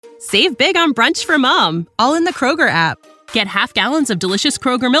Save big on brunch for mom, all in the Kroger app. Get half gallons of delicious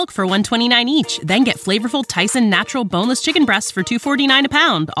Kroger milk for $1.29 each. Then get flavorful Tyson natural boneless chicken breasts for $2.49 a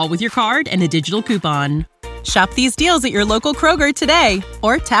pound, all with your card and a digital coupon. Shop these deals at your local Kroger today,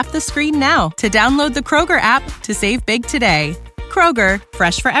 or tap the screen now to download the Kroger app to save big today. Kroger,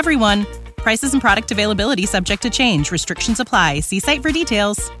 fresh for everyone. Prices and product availability subject to change. Restrictions apply. See site for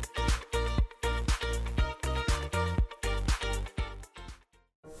details.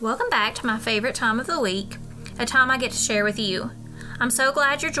 Welcome back to my favorite time of the week, a time I get to share with you. I'm so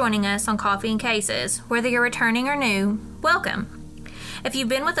glad you're joining us on Coffee and Cases. Whether you're returning or new, welcome. If you've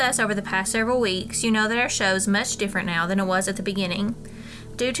been with us over the past several weeks, you know that our show is much different now than it was at the beginning.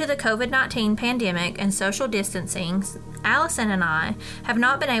 Due to the COVID-19 pandemic and social distancing, Allison and I have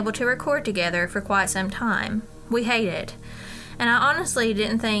not been able to record together for quite some time. We hate it. And I honestly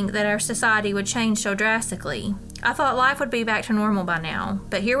didn't think that our society would change so drastically. I thought life would be back to normal by now,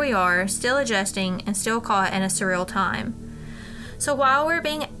 but here we are, still adjusting and still caught in a surreal time. So while we're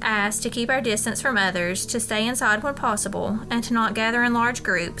being asked to keep our distance from others, to stay inside when possible, and to not gather in large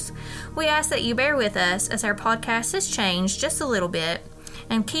groups, we ask that you bear with us as our podcast has changed just a little bit,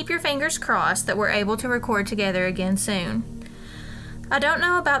 and keep your fingers crossed that we're able to record together again soon. I don't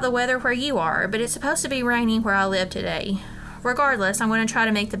know about the weather where you are, but it's supposed to be raining where I live today. Regardless, I'm going to try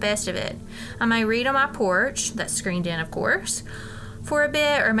to make the best of it. I may read on my porch, that's screened in of course, for a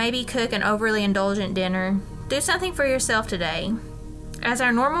bit, or maybe cook an overly indulgent dinner. Do something for yourself today. As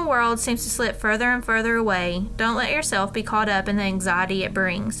our normal world seems to slip further and further away, don't let yourself be caught up in the anxiety it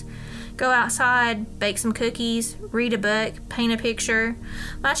brings. Go outside, bake some cookies, read a book, paint a picture.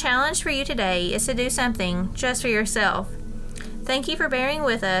 My challenge for you today is to do something just for yourself. Thank you for bearing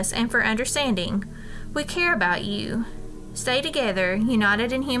with us and for understanding. We care about you. Stay together,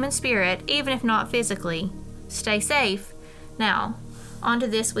 united in human spirit, even if not physically. Stay safe. Now, on to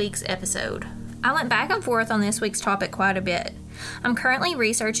this week's episode. I went back and forth on this week's topic quite a bit. I'm currently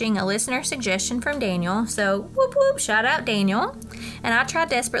researching a listener suggestion from Daniel, so whoop whoop, shout out Daniel. And I tried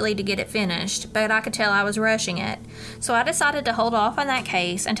desperately to get it finished, but I could tell I was rushing it. So I decided to hold off on that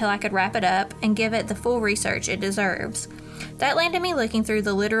case until I could wrap it up and give it the full research it deserves. That landed me looking through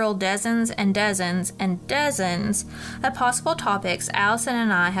the literal dozens and dozens and dozens of possible topics Allison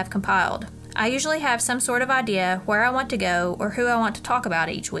and I have compiled. I usually have some sort of idea where I want to go or who I want to talk about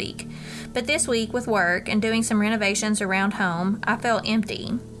each week. But this week, with work and doing some renovations around home, I felt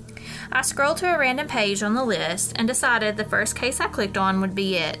empty. I scrolled to a random page on the list and decided the first case I clicked on would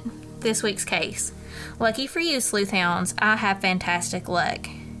be it. This week's case. Lucky for you, sleuthhounds, I have fantastic luck.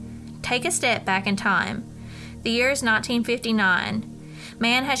 Take a step back in time. The year is 1959.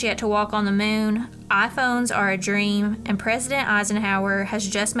 Man has yet to walk on the moon, iPhones are a dream, and President Eisenhower has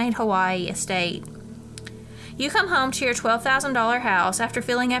just made Hawaii a state. You come home to your $12,000 house after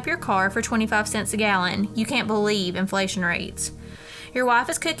filling up your car for 25 cents a gallon. You can't believe inflation rates. Your wife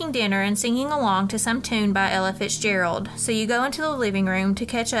is cooking dinner and singing along to some tune by Ella Fitzgerald, so you go into the living room to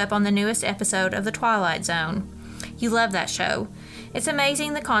catch up on the newest episode of The Twilight Zone. You love that show. It's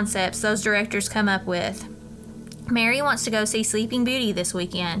amazing the concepts those directors come up with. Mary wants to go see Sleeping Beauty this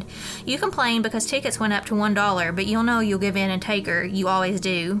weekend. You complain because tickets went up to $1, but you'll know you'll give in and take her. You always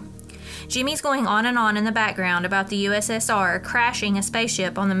do. Jimmy's going on and on in the background about the USSR crashing a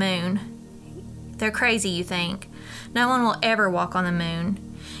spaceship on the moon. They're crazy, you think. No one will ever walk on the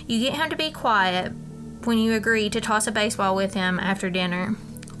moon. You get him to be quiet when you agree to toss a baseball with him after dinner.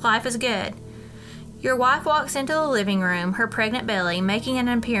 Life is good. Your wife walks into the living room, her pregnant belly making an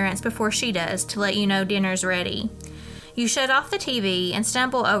appearance before she does to let you know dinner's ready. You shut off the TV and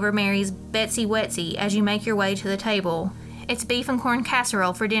stumble over Mary's Betsy Wetsy as you make your way to the table. It's beef and corn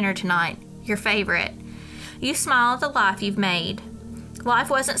casserole for dinner tonight, your favorite. You smile at the life you've made. Life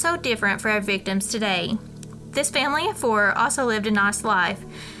wasn't so different for our victims today. This family of four also lived a nice life.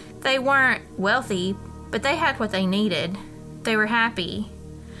 They weren't wealthy, but they had what they needed. They were happy.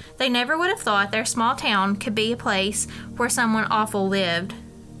 They never would have thought their small town could be a place where someone awful lived.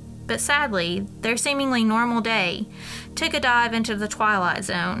 But sadly, their seemingly normal day took a dive into the Twilight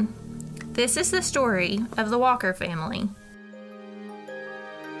Zone. This is the story of the Walker family.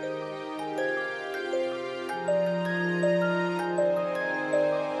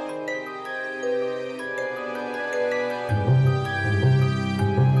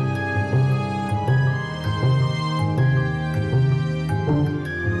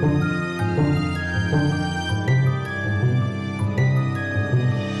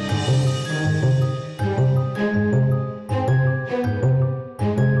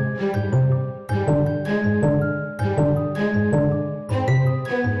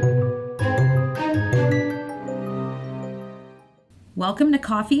 Welcome to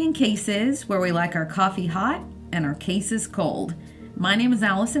Coffee and Cases, where we like our coffee hot and our cases cold. My name is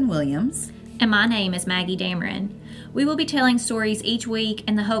Allison Williams. And my name is Maggie Dameron. We will be telling stories each week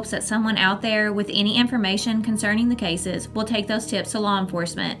in the hopes that someone out there with any information concerning the cases will take those tips to law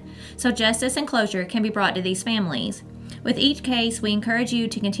enforcement, so justice and closure can be brought to these families. With each case, we encourage you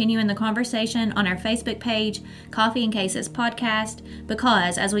to continue in the conversation on our Facebook page, Coffee and Cases Podcast,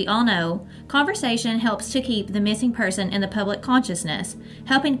 because, as we all know, conversation helps to keep the missing person in the public consciousness,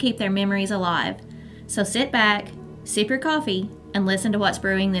 helping keep their memories alive. So sit back, sip your coffee, and listen to what's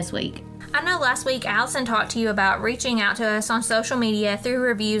brewing this week. I know last week Allison talked to you about reaching out to us on social media through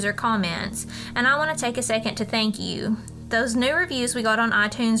reviews or comments, and I want to take a second to thank you. Those new reviews we got on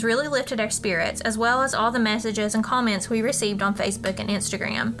iTunes really lifted our spirits, as well as all the messages and comments we received on Facebook and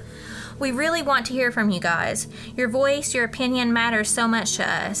Instagram. We really want to hear from you guys. Your voice, your opinion matters so much to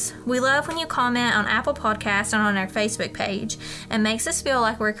us. We love when you comment on Apple Podcasts and on our Facebook page. It makes us feel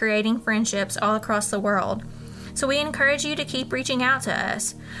like we're creating friendships all across the world. So we encourage you to keep reaching out to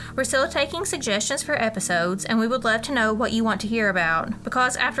us. We're still taking suggestions for episodes, and we would love to know what you want to hear about,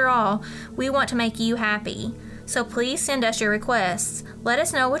 because after all, we want to make you happy. So please send us your requests. Let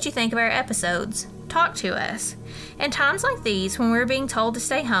us know what you think of our episodes. Talk to us. In times like these, when we're being told to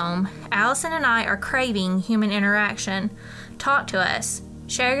stay home, Allison and I are craving human interaction. Talk to us.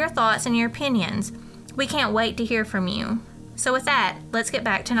 Share your thoughts and your opinions. We can't wait to hear from you. So with that, let's get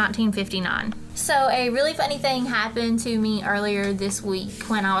back to 1959. So a really funny thing happened to me earlier this week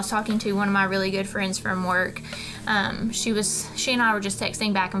when I was talking to one of my really good friends from work. She and I were just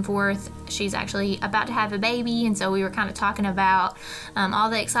texting back and forth. She's actually about to have a baby, and so we were kind of talking about all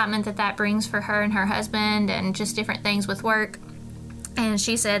the excitement that brings for her and her husband and just different things with work. And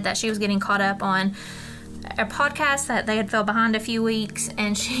she said that she was getting caught up on a podcast that they had fell behind a few weeks,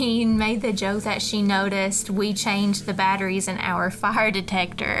 and she made the joke that she noticed we changed the batteries in our fire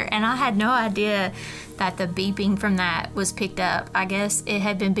detector, and I had no idea that the beeping from that was picked up. I guess it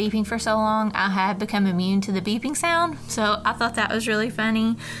had been beeping for so long, I had become immune to the beeping sound, so I thought that was really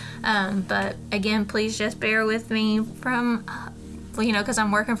funny. But again, please just bear with me because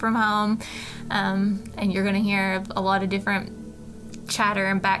I'm working from home, and you're going to hear a lot of different chatter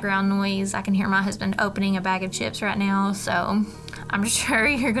and background noise. I can hear my husband opening a bag of chips right now, so I'm sure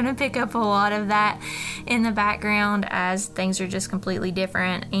you're going to pick up a lot of that in the background as things are just completely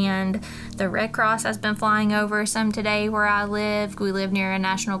different. And the Red Cross has been flying over some today where I live. We live near a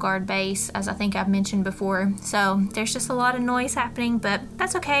National Guard base, as I think I've mentioned before, so there's just a lot of noise happening, but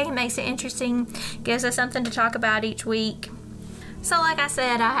that's okay. It makes it interesting, gives us something to talk about each week. So like I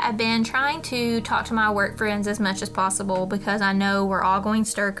said, I have been trying to talk to my work friends as much as possible because I know we're all going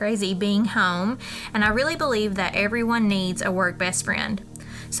stir crazy being home, and I really believe that everyone needs a work best friend.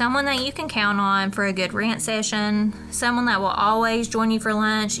 Someone that you can count on for a good rant session, someone that will always join you for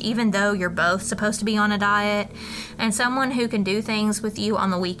lunch even though you're both supposed to be on a diet, and someone who can do things with you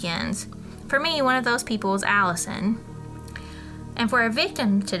on the weekends. For me, one of those people is Allison. And for our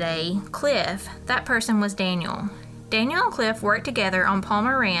victim today, Cliff, that person was Daniel. Daniel and Cliff worked together on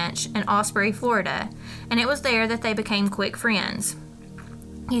Palmer Ranch in Osprey, Florida, and it was there that they became quick friends.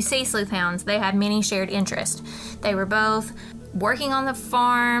 You see, sleuthhounds, they had many shared interests. They were both working on the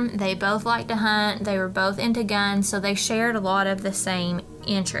farm, they both liked to hunt, they were both into guns, so they shared a lot of the same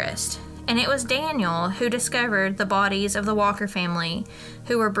interest. And it was Daniel who discovered the bodies of the Walker family,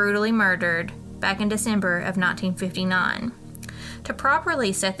 who were brutally murdered back in December of 1959. To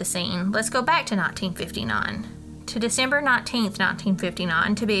properly set the scene, let's go back to 1959. To December 19th,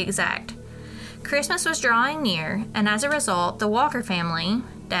 1959, to be exact. Christmas was drawing near, and as a result, the Walker family,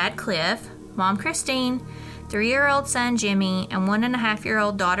 Dad Cliff, Mom Christine, 3-year-old son Jimmy, and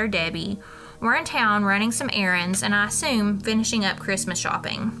 1.5-year-old daughter Debbie, were in town running some errands and I assume finishing up Christmas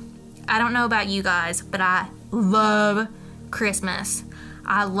shopping. I don't know about you guys, but I love Christmas.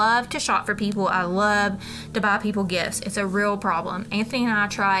 I love to shop for people. I love to buy people gifts. It's a real problem. Anthony and I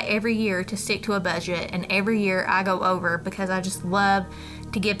try every year to stick to a budget, and every year I go over because I just love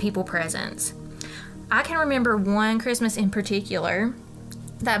to give people presents. I can remember one Christmas in particular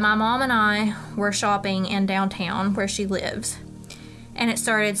that my mom and I were shopping in downtown where she lives, and it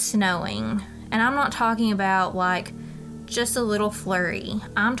started snowing. And I'm not talking about like just a little flurry.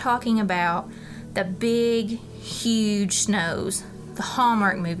 I'm talking about the big, huge snows. The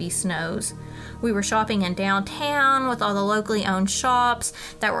Hallmark movie snows. We were shopping in downtown with all the locally owned shops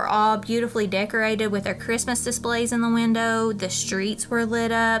that were all beautifully decorated with their Christmas displays in the window. The streets were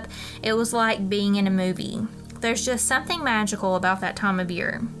lit up. It was like being in a movie. There's just something magical about that time of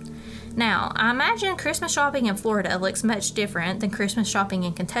year. Now, I imagine Christmas shopping in Florida looks much different than Christmas shopping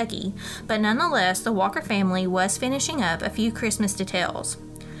in Kentucky, but nonetheless, the Walker family was finishing up a few Christmas details.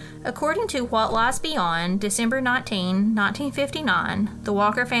 According to What Lies Beyond, December 19, 1959, the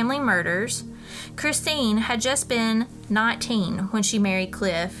Walker family murders, Christine had just been 19 when she married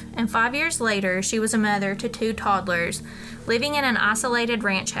Cliff, and 5 years later, she was a mother to 2 toddlers, living in an isolated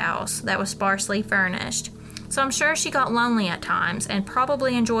ranch house that was sparsely furnished. So I'm sure she got lonely at times and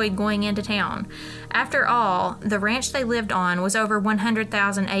probably enjoyed going into town. After all, the ranch they lived on was over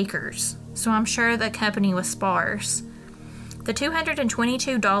 100,000 acres, so I'm sure the company was sparse. The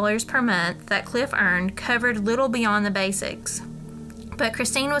 $222 per month that Cliff earned covered little beyond the basics. But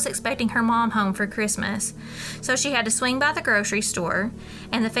Christine was expecting her mom home for Christmas, so she had to swing by the grocery store,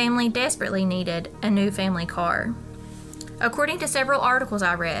 and the family desperately needed a new family car. According to several articles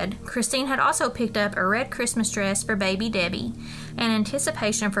I read, Christine had also picked up a red Christmas dress for baby Debbie in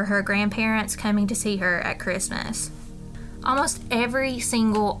anticipation for her grandparents coming to see her at Christmas. Almost every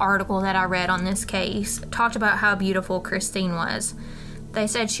single article that I read on this case talked about how beautiful Christine was. They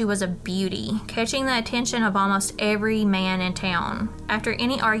said she was a beauty, catching the attention of almost every man in town. After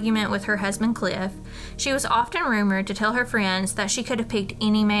any argument with her husband Cliff, she was often rumored to tell her friends that she could have picked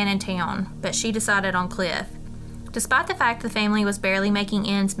any man in town, but she decided on Cliff. Despite the fact the family was barely making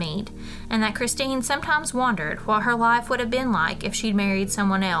ends meet, and that Christine sometimes wondered what her life would have been like if she'd married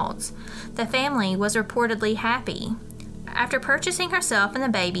someone else, the family was reportedly happy. After purchasing herself and the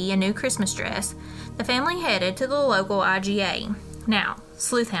baby a new Christmas dress, the family headed to the local IGA. Now,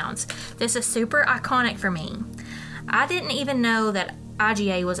 sleuth hounds, this is super iconic for me. I didn't even know that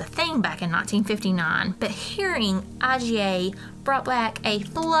IGA was a thing back in 1959, but hearing IGA brought back a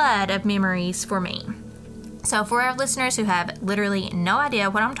flood of memories for me. So for our listeners who have literally no idea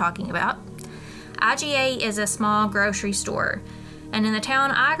what I'm talking about, IGA is a small grocery store, and in the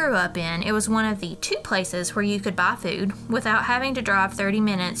town I grew up in, it was one of the 2 places where you could buy food without having to drive 30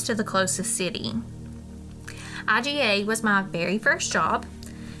 minutes to the closest city. IGA was my very first job,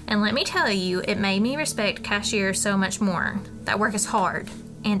 and let me tell you, it made me respect cashiers so much more. That work is hard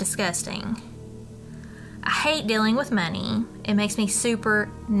and disgusting. I hate dealing with money. It makes me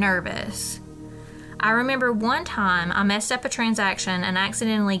super nervous. I remember one time I messed up a transaction and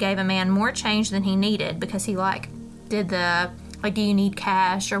accidentally gave a man more change than he needed because he did the, do you need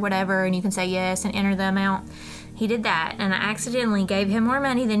cash or whatever, and you can say yes and enter the amount. He did that, and I accidentally gave him more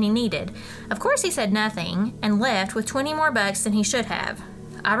money than he needed. Of course he said nothing and left with 20 more bucks than he should have.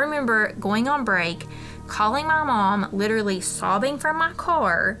 I remember going on break, calling my mom, literally sobbing from my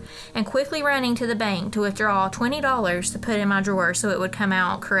car, and quickly running to the bank to withdraw $20 to put in my drawer so it would come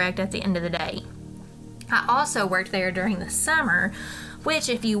out correct at the end of the day. I also worked there during the summer, which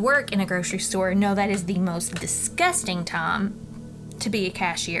if you work in a grocery store, know that is the most disgusting time to be a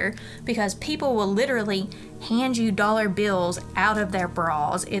cashier because people will literally hand you dollar bills out of their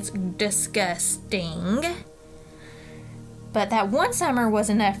bras. It's disgusting. But that one summer was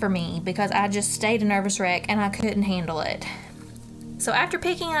enough for me because I just stayed a nervous wreck and I couldn't handle it. So after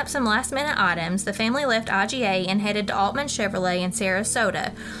picking up some last-minute items, the family left IGA and headed to Altman Chevrolet in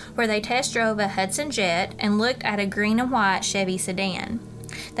Sarasota, where they test drove a Hudson Jet and looked at a green and white Chevy sedan.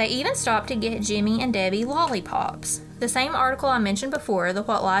 They even stopped to get Jimmy and Debbie lollipops. The same article I mentioned before, the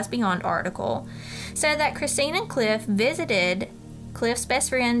What Lies Beyond article, said that Christine and Cliff visited Cliff's best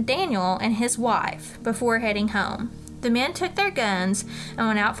friend Daniel and his wife before heading home. The men took their guns and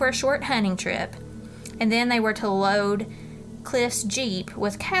went out for a short hunting trip, and then they were to load Cliff's Jeep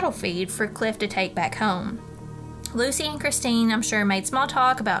with cattle feed for Cliff to take back home. Lucy and Christine, I'm sure, made small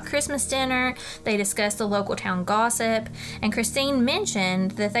talk about Christmas dinner. They discussed the local town gossip, and Christine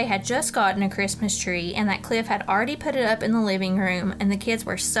mentioned that they had just gotten a Christmas tree and that Cliff had already put it up in the living room, and the kids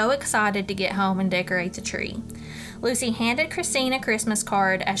were so excited to get home and decorate the tree. Lucy handed Christine a Christmas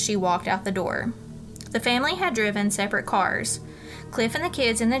card as she walked out the door. The family had driven separate cars, Cliff and the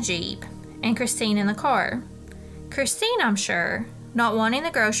kids in the Jeep, and Christine in the car. Christine, I'm sure, not wanting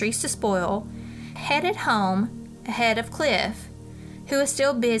the groceries to spoil, headed home ahead of Cliff, who was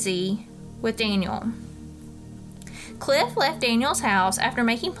still busy with Daniel. Cliff left Daniel's house after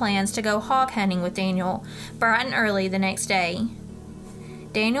making plans to go hog hunting with Daniel bright and early the next day.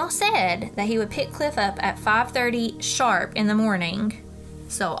 Daniel said that he would pick Cliff up at 5:30 sharp in the morning,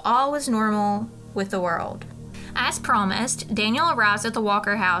 so all was normal with the world. As promised, Daniel arrives at the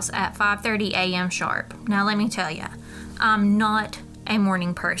Walker house at 5:30 a.m. sharp. Now let me tell you, I'm not a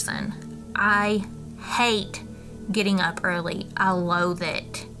morning person. I hate getting up early. I loathe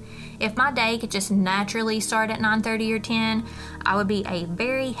it. If my day could just naturally start at 9:30 or 10, I would be a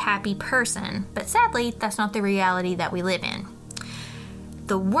very happy person. But sadly, that's not the reality that we live in.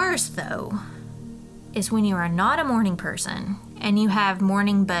 The worst, though, is when you are not a morning person and you have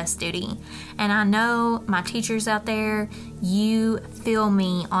morning bus duty. And I know my teachers out there, you feel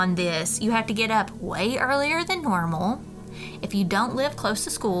me on this. You have to get up way earlier than normal. If you don't live close to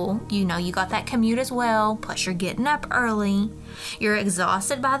school, you know you got that commute as well, plus you're getting up early. You're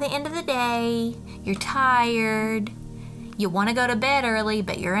exhausted by the end of the day. You're tired. You want to go to bed early,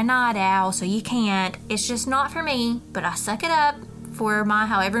 but you're a night owl, so you can't. It's just not for me, but I suck it up for my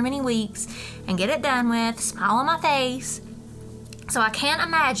however many weeks and get it done with, smile on my face. So I can't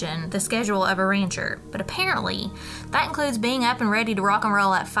imagine the schedule of a rancher, but apparently that includes being up and ready to rock and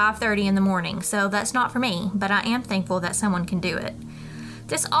roll at 5:30 in the morning, so that's not for me, but I am thankful that someone can do it.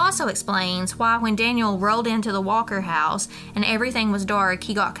 This also explains why when Daniel rolled into the Walker house and everything was dark,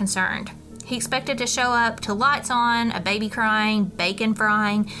 he got concerned. He expected to show up to lights on, a baby crying, bacon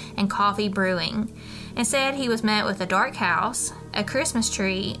frying, and coffee brewing. Instead, he was met with a dark house, a Christmas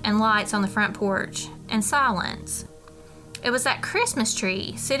tree, and lights on the front porch, and silence. It was that Christmas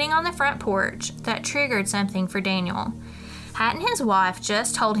tree sitting on the front porch that triggered something for Daniel. Hadn't his wife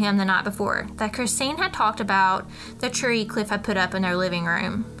just told him the night before that Christine had talked about the tree Cliff had put up in their living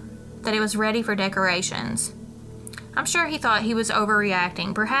room, that it was ready for decorations? I'm sure he thought he was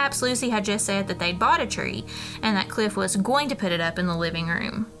overreacting. Perhaps Lucy had just said that they'd bought a tree and that Cliff was going to put it up in the living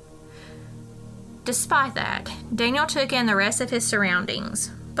room. Despite that, Daniel took in the rest of his surroundings.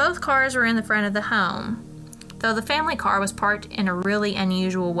 Both cars were in the front of the home, though the family car was parked in a really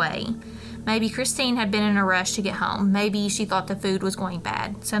unusual way. Maybe Christine had been in a rush to get home. Maybe she thought the food was going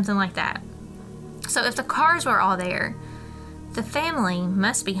bad. Something like that. So if the cars were all there, the family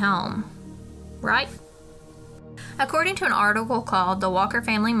must be home, right? According to an article called The Walker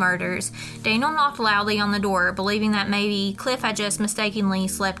Family Murders, Daniel knocked loudly on the door, believing that maybe Cliff had just mistakenly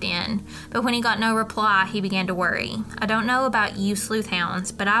slept in. But when he got no reply, he began to worry. I don't know about you sleuth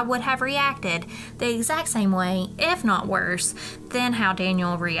hounds, but I would have reacted the exact same way, if not worse, than how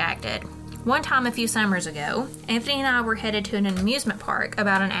Daniel reacted. One time a few summers ago, Anthony and I were headed to an amusement park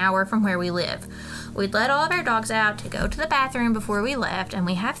about an hour from where we live. We'd let all of our dogs out to go to the bathroom before we left, and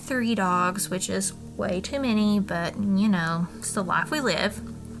we have 3 dogs, which is way too many, but, you know, it's the life we live.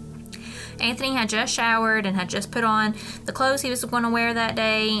 Anthony had just showered and had just put on the clothes he was going to wear that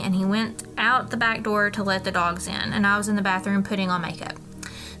day, and he went out the back door to let the dogs in, and I was in the bathroom putting on makeup.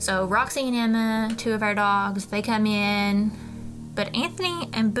 So Roxy and Emma, 2 of our dogs, they come in, but Anthony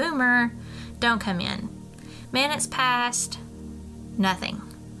and Boomer don't come in. Minutes passed, nothing.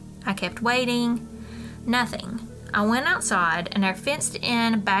 I kept waiting, nothing. I went outside and our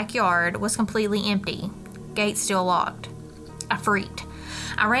fenced-in backyard was completely empty. Gates still locked. I freaked.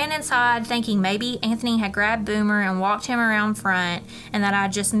 I ran inside thinking maybe Anthony had grabbed Boomer and walked him around front and that I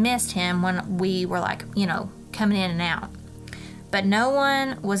just missed him when we were coming in and out. But no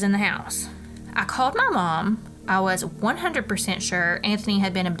one was in the house. I called my mom. I was 100% sure Anthony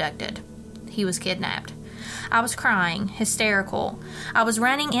had been abducted. He was kidnapped. I was crying, hysterical. I was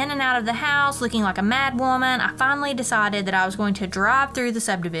running in and out of the house, looking like a mad woman. I finally decided that I was going to drive through the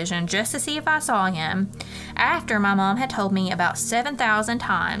subdivision just to see if I saw him, after my mom had told me about 7,000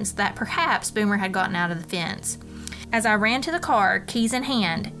 times that perhaps Boomer had gotten out of the fence. As I ran to the car, keys in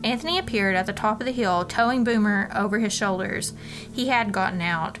hand, Anthony appeared at the top of the hill, towing Boomer over his shoulders. He had gotten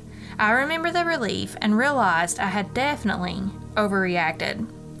out. I remember the relief and realized I had definitely overreacted.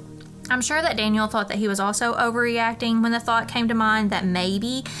 I'm sure that Daniel thought that he was also overreacting when the thought came to mind that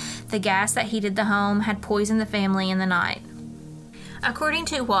maybe the gas that heated the home had poisoned the family in the night. According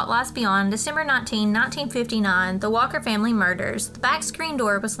to What Lies Beyond, December 19, 1959, the Walker family murders, the back screen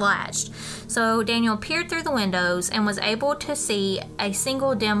door was latched, so Daniel peered through the windows and was able to see a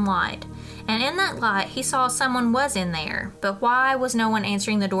single dim light. And in that light, he saw someone was in there, but why was no one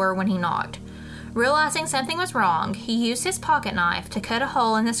answering the door when he knocked? Realizing something was wrong, he used his pocket knife to cut a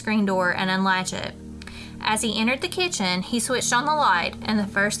hole in the screen door and unlatch it. As he entered the kitchen, he switched on the light, and the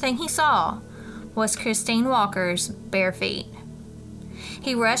first thing he saw was Christine Walker's bare feet.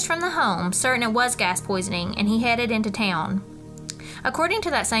 He rushed from the home, certain it was gas poisoning, and he headed into town. According to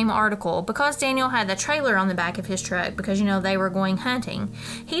that same article, because Daniel had the trailer on the back of his truck because, they were going hunting,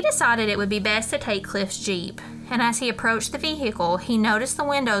 he decided it would be best to take Cliff's Jeep. And as he approached the vehicle, he noticed the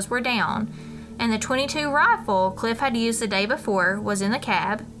windows were down, and the .22 rifle Cliff had used the day before was in the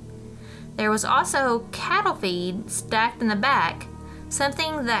cab. There was also cattle feed stacked in the back,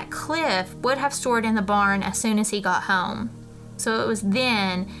 something that Cliff would have stored in the barn as soon as he got home. So it was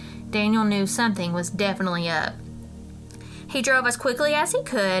then Daniel knew something was definitely up. He drove as quickly as he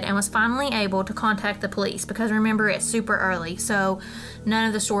could and was finally able to contact the police because remember, it's super early, so none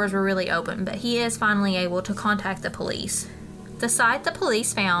of the stores were really open, but he is finally able to contact the police. The sight the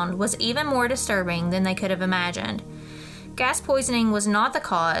police found was even more disturbing than they could have imagined. Gas poisoning was not the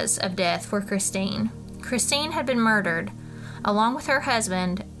cause of death for Christine. Christine had been murdered, along with her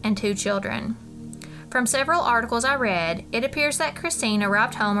husband and 2 children. From several articles I read, it appears that Christine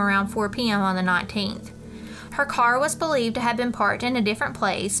arrived home around 4 p.m. on the 19th. Her car was believed to have been parked in a different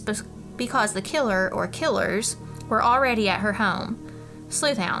place because the killer or killers were already at her home.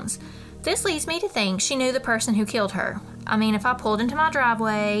 Sleuthhounds. This leads me to think she knew the person who killed her. I mean, if I pulled into my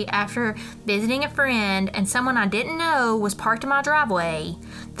driveway after visiting a friend and someone I didn't know was parked in my driveway,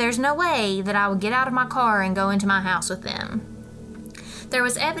 there's no way that I would get out of my car and go into my house with them. There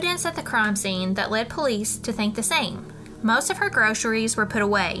was evidence at the crime scene that led police to think the same. Most of her groceries were put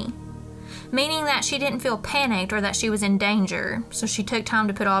away, meaning that she didn't feel panicked or that she was in danger, so she took time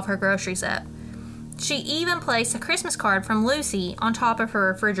to put all of her groceries up. She even placed a Christmas card from Lucy on top of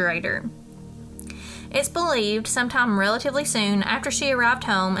her refrigerator. It's believed sometime relatively soon after she arrived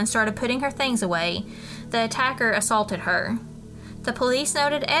home and started putting her things away, the attacker assaulted her. The police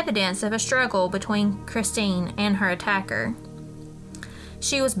noted evidence of a struggle between Christine and her attacker.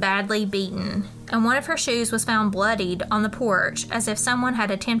 She was badly beaten, and one of her shoes was found bloodied on the porch as if someone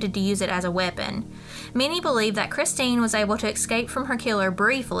had attempted to use it as a weapon. Many believe that Christine was able to escape from her killer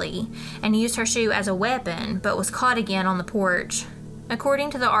briefly and used her shoe as a weapon, but was caught again on the porch.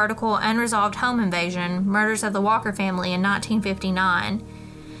 According to the article Unresolved Home Invasion, Murders of the Walker Family in 1959,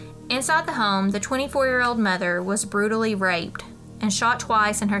 inside the home, the 24-year-old mother was brutally raped and shot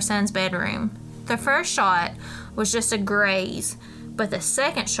twice in her son's bedroom. The first shot was just a graze, but the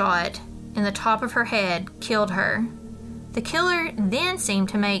second shot in the top of her head killed her. The killer then seemed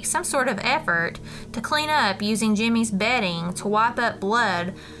to make some sort of effort to clean up using Jimmy's bedding to wipe up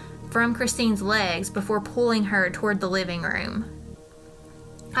blood from Christine's legs before pulling her toward the living room.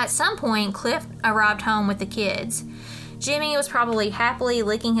 At some point, Cliff arrived home with the kids. Jimmy was probably happily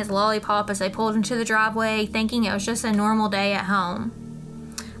licking his lollipop as they pulled into the driveway, thinking it was just a normal day at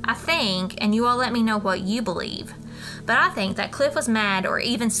home. I think, and you all let me know what you believe, but I think that Cliff was mad or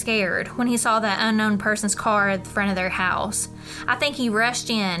even scared when he saw that unknown person's car at the front of their house. I think he rushed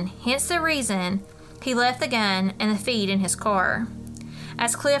in, hence the reason he left the gun and the feed in his car.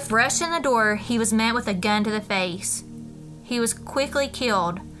 As Cliff rushed in the door, he was met with a gun to the face. He was quickly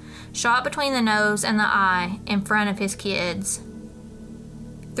killed, shot between the nose and the eye in front of his kids.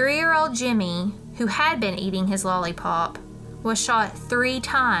 3-year-old Jimmy, who had been eating his lollipop, was shot 3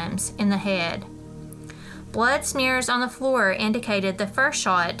 times in the head. Blood smears on the floor indicated the first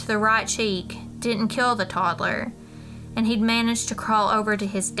shot to the right cheek didn't kill the toddler, and he'd managed to crawl over to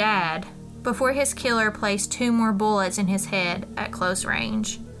his dad before his killer placed 2 more bullets in his head at close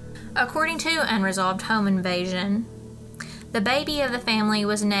range. According to Unresolved Home Invasion, the baby of the family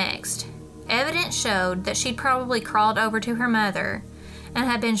was next. Evidence showed that she'd probably crawled over to her mother and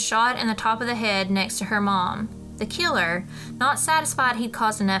had been shot in the top of the head next to her mom. The killer, not satisfied he'd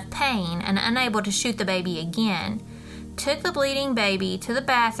caused enough pain and unable to shoot the baby again, took the bleeding baby to the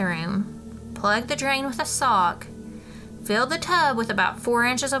bathroom, plugged the drain with a sock, filled the tub with about 4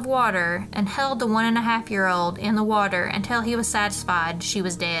 inches of water, and held the 1.5-year-old in the water until he was satisfied she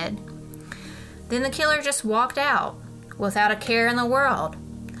was dead. Then the killer just walked out, without a care in the world,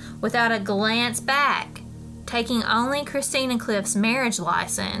 without a glance back, taking only Christine and Cliff's marriage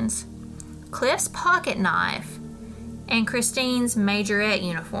license, Cliff's pocket knife, and Christine's majorette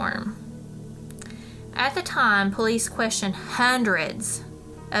uniform. At the time, police questioned hundreds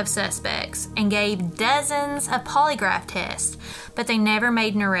of suspects and gave dozens of polygraph tests, but they never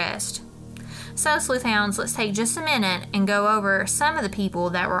made an arrest. So, sleuthhounds, let's take just a minute and go over some of the people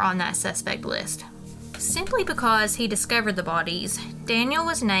that were on that suspect list. Simply because he discovered the bodies, Daniel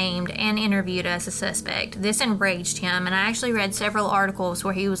was named and interviewed as a suspect. This enraged him, and I actually read several articles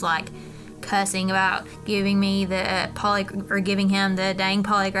where he was like cussing about giving him the dang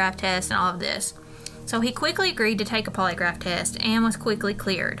polygraph test and all of this. So he quickly agreed to take a polygraph test and was quickly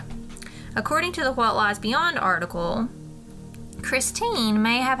cleared. According to the What Lies Beyond article, Christine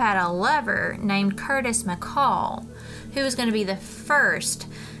may have had a lover named Curtis McCall, who was going to be the first,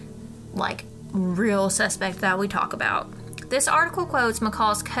 real suspect that we talk about. This article quotes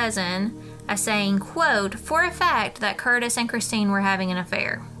McCall's cousin as saying, quote, "for a fact that Curtis and Christine were having an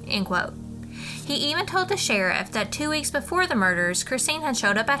affair," end quote. He even told the sheriff that 2 weeks before the murders, Christine had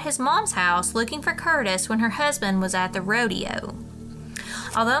showed up at his mom's house looking for Curtis when her husband was at the rodeo.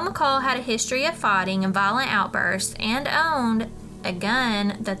 Although McCall had a history of fighting and violent outbursts and owned a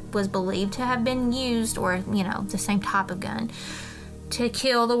gun that was believed to have been used, or, the same type of gun, to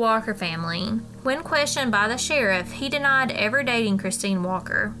kill the Walker family. When questioned by the sheriff, he denied ever dating Christine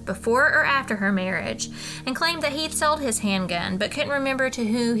Walker before or after her marriage and claimed that he'd sold his handgun but couldn't remember to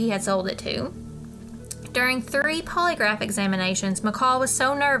who he had sold it to. During 3 polygraph examinations, McCall was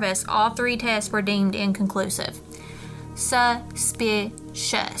so nervous all 3 tests were deemed inconclusive. Suspicious.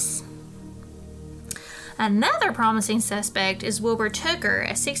 Another promising suspect is Wilbur Tooker,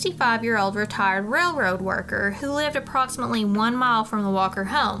 a 65-year-old retired railroad worker who lived approximately 1 mile from the Walker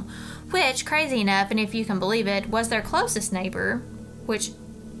home, which, crazy enough, and if you can believe it, was their closest neighbor, which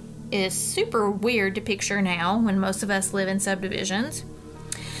is super weird to picture now when most of us live in subdivisions.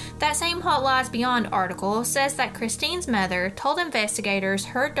 That same What Lies Beyond article says that Christine's mother told investigators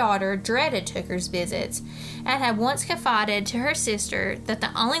her daughter dreaded Tooker's visits and had once confided to her sister that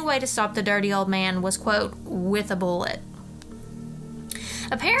the only way to stop the dirty old man was, quote, with a bullet.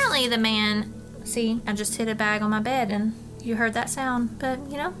 Apparently the man... See, I just hit a bag on my bed and you heard that sound, but,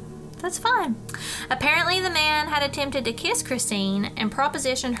 that's fine. Apparently the man had attempted to kiss Christine and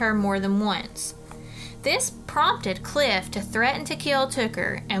propositioned her more than once. This prompted Cliff to threaten to kill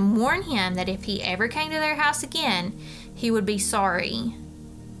Tooker and warn him that if he ever came to their house again, he would be sorry.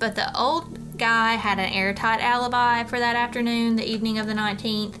 But the old guy had an airtight alibi for that afternoon, the evening of the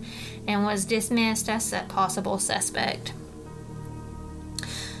 19th, and was dismissed as a possible suspect.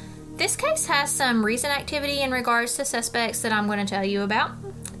 This case has some recent activity in regards to suspects that I'm going to tell you about.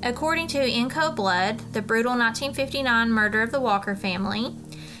 According to In Cold Blood, the brutal 1959 murder of the Walker family,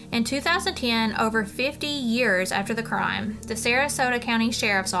 in 2010, over 50 years after the crime, the Sarasota County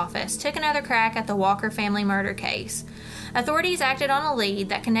Sheriff's Office took another crack at the Walker family murder case. Authorities acted on a lead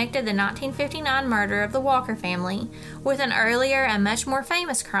that connected the 1959 murder of the Walker family with an earlier and much more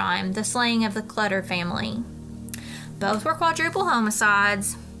famous crime, the slaying of the Clutter family. Both were quadruple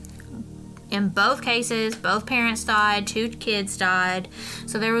homicides. In both cases, both parents died, 2 kids died,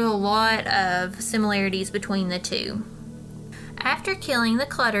 so there was a lot of similarities between the two. After killing the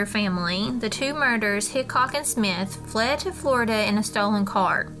Clutter family, the 2 murderers, Hickok and Smith, fled to Florida in a stolen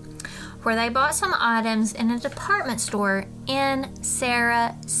car, where they bought some items in a department store in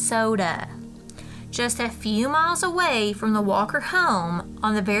Sarasota, just a few miles away from the Walker home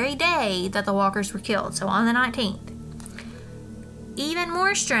on the very day that the Walkers were killed, so on the 19th. Even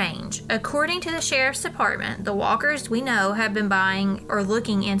more strange, according to the Sheriff's Department, the Walkers, we know, have been buying or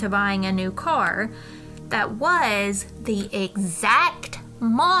looking into buying a new car that was the exact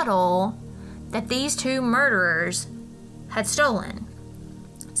model that these 2 murderers had stolen.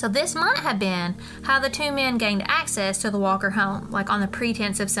 So this might have been how the 2 men gained access to the Walker home, like on the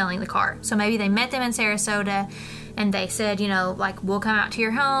pretense of selling the car. So maybe they met them in Sarasota and they said, we'll come out to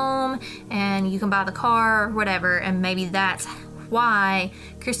your home and you can buy the car or whatever, and maybe that's why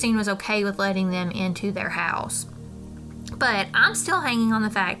Christine was okay with letting them into their house. But I'm still hanging on the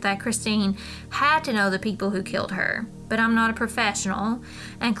fact that Christine had to know the people who killed her. But I'm not a professional,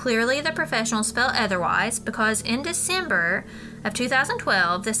 and clearly the professionals felt otherwise, because in December of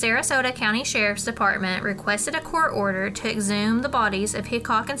 2012, the Sarasota County Sheriff's Department requested a court order to exhume the bodies of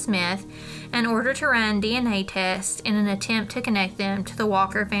Hickok and Smith in order to run DNA tests in an attempt to connect them to the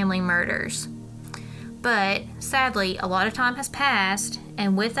Walker family murders. But sadly, a lot of time has passed,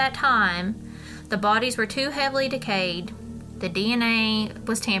 and with that time, the bodies were too heavily decayed, the DNA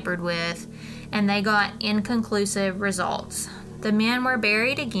was tampered with, and they got inconclusive results. The men were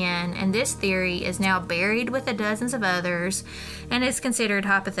buried again, and this theory is now buried with the dozens of others and is considered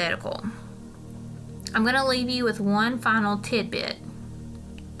hypothetical. I'm going to leave you with one final tidbit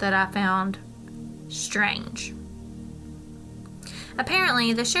that I found strange.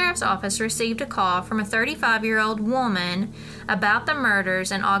 Apparently, the sheriff's office received a call from a 35-year-old woman about the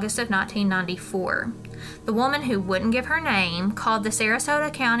murders in August of 1994. The woman, who wouldn't give her name, called the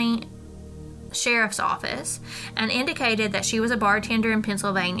Sarasota County Sheriff's Office and indicated that she was a bartender in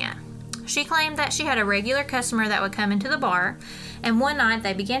Pennsylvania. She claimed that she had a regular customer that would come into the bar, and one night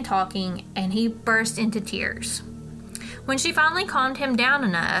they began talking and he burst into tears. When she finally calmed him down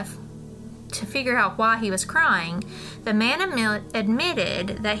enough to figure out why he was crying, the man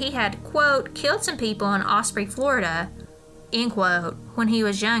admitted that he had, quote, killed some people in Osprey, Florida, end quote, when he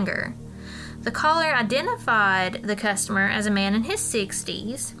was younger. The caller identified the customer as a man in his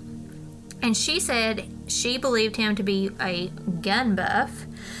 60s, and she said she believed him to be a gun buff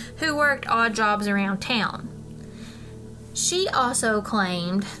who worked odd jobs around town. She also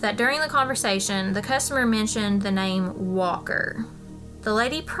claimed that during the conversation, the customer mentioned the name Walker. The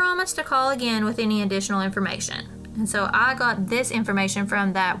lady promised to call again with any additional information, and so I got this information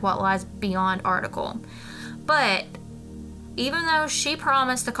from that What Lies Beyond article. But even though she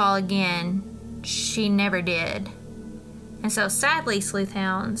promised to call again, she never did. And so sadly,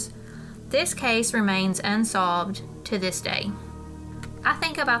 Sleuthhounds, this case remains unsolved to this day. I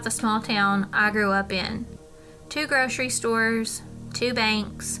think about the small town I grew up in. 2 grocery stores, 2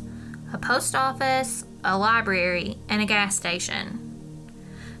 banks, a post office, a library, and a gas station.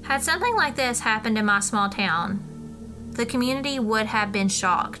 Had something like this happened in my small town, the community would have been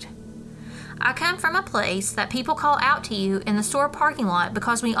shocked. I come from a place that people call out to you in the store parking lot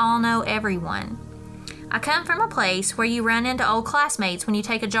because we all know everyone. I come from a place where you run into old classmates when you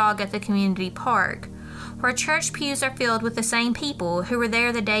take a jog at the community park, where church pews are filled with the same people who were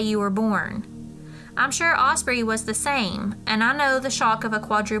there the day you were born. I'm sure Osprey was the same, and I know the shock of a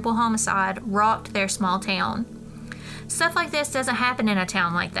quadruple homicide rocked their small town. Stuff like this doesn't happen in a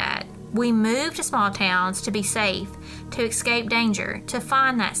town like that. We move to small towns to be safe, to escape danger, to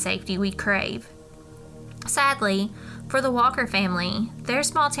find that safety we crave. Sadly, for the Walker family, their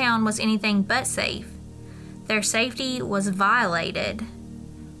small town was anything but safe. Their safety was violated.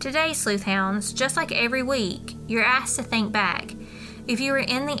 Today, Sleuthhounds, just like every week, you're asked to think back. If you were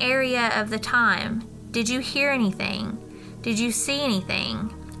in the area of the time, did you hear anything? Did you see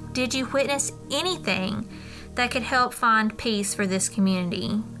anything? Did you witness anything that could help find peace for this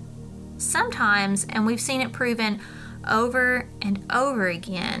community? Sometimes, and we've seen it proven over and over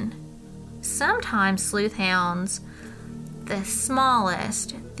again, sometimes, Sleuthhounds, the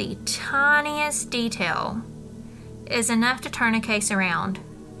smallest, the tiniest detail is enough to turn a case around,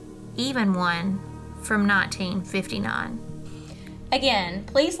 even one from 1959. Again,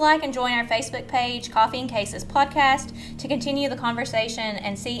 please like and join our Facebook page, Coffee and Cases Podcast, to continue the conversation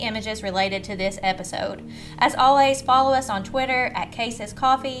and see images related to this episode. As always, follow us on Twitter at Cases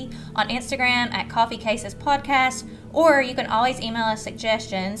Coffee, on Instagram at Coffee Cases Podcast, or you can always email us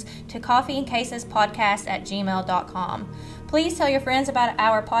suggestions to coffeeandcasespodcast@gmail.com. Please tell your friends about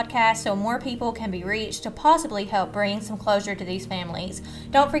our podcast so more people can be reached to possibly help bring some closure to these families.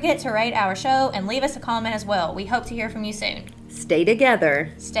 Don't forget to rate our show and leave us a comment as well. We hope to hear from you soon. Stay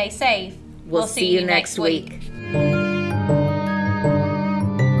together. Stay safe. We'll see you next week.